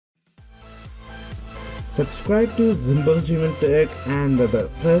Subscribe to Jeevan Tech and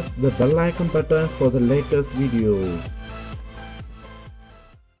press the bell icon button for the latest videos.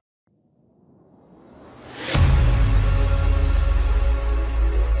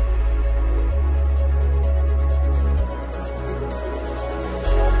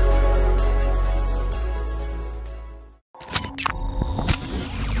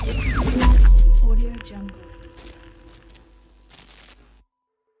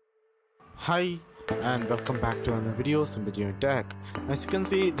 Hi and welcome back to another video Jeevan Tech. As you can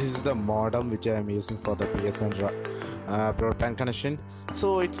see, this is the modem which I am using for the BSNL broadband connection.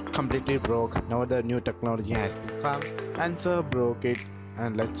 So it's completely broke. Now the new technology has been come and so broke it,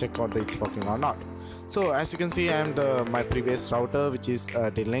 and let's check out that it's working or not. So as you can see, I am my previous router, which is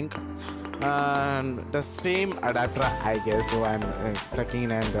D-Link, and the same adapter I guess. So I'm plugging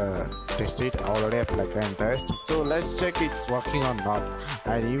in and test it. Already I plug and test. So let's check it's working or not.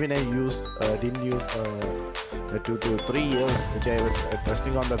 And even I didn't use 2 to 3 years, which I was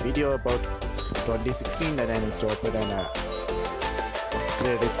testing on the video about 2016, and I stopped it and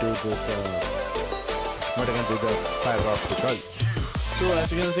upgraded to this what I can say, the fiber opticals. So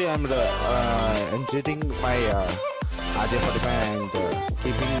as you can see, I'm getting my RJ45 and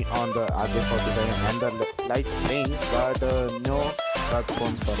keeping on the RJ45 and the light blinks, but no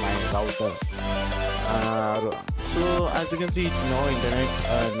response for my router. So as you can see, it's no internet,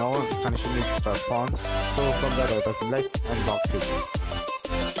 no connection with response. So from the router, let's unbox it.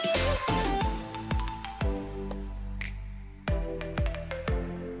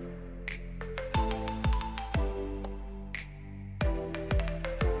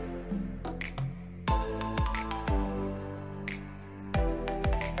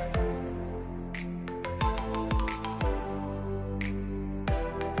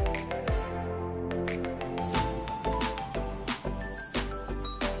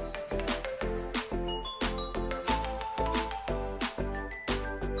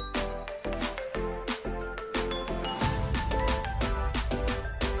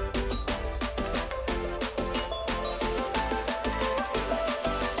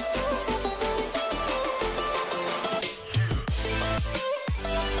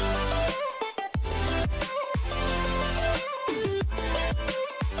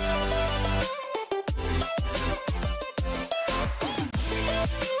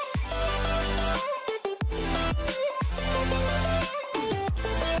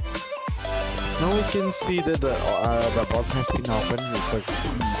 Now we can see that the box has been opened. It's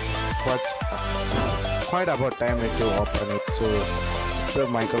quite about time to open it. So it's a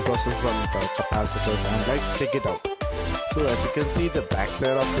microprocessor and capacitors, and let's take it out. So as you can see, the back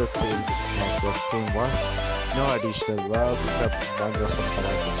side of the same has the same was. No additional work except bunch of some kind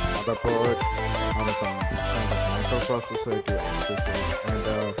of motherboard and some kind of microprocessor to access it, and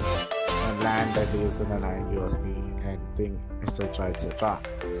LAN, that is, and a USB and thing, etc.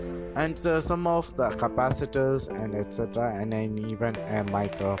 And some of the capacitors and etc, and then even a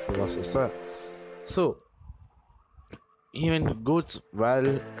microprocessor. So even goods well,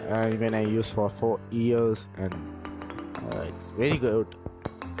 even I use for 4 years, and it's very good,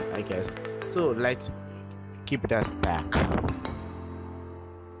 I guess. So let's keep it as back.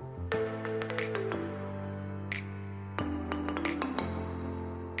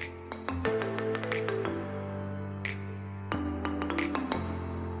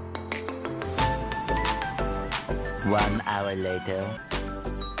 One hour later.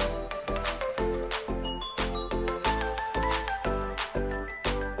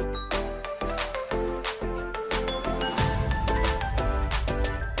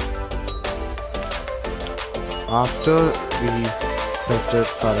 After we set it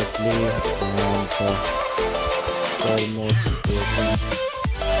correctly and it's almost broken.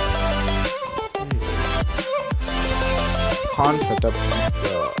 Can't set up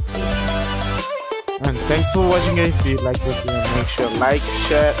and thanks for watching. If you like the video, make sure like,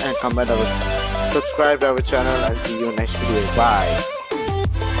 share and comment our subscribe to our channel, and see you next video. Bye.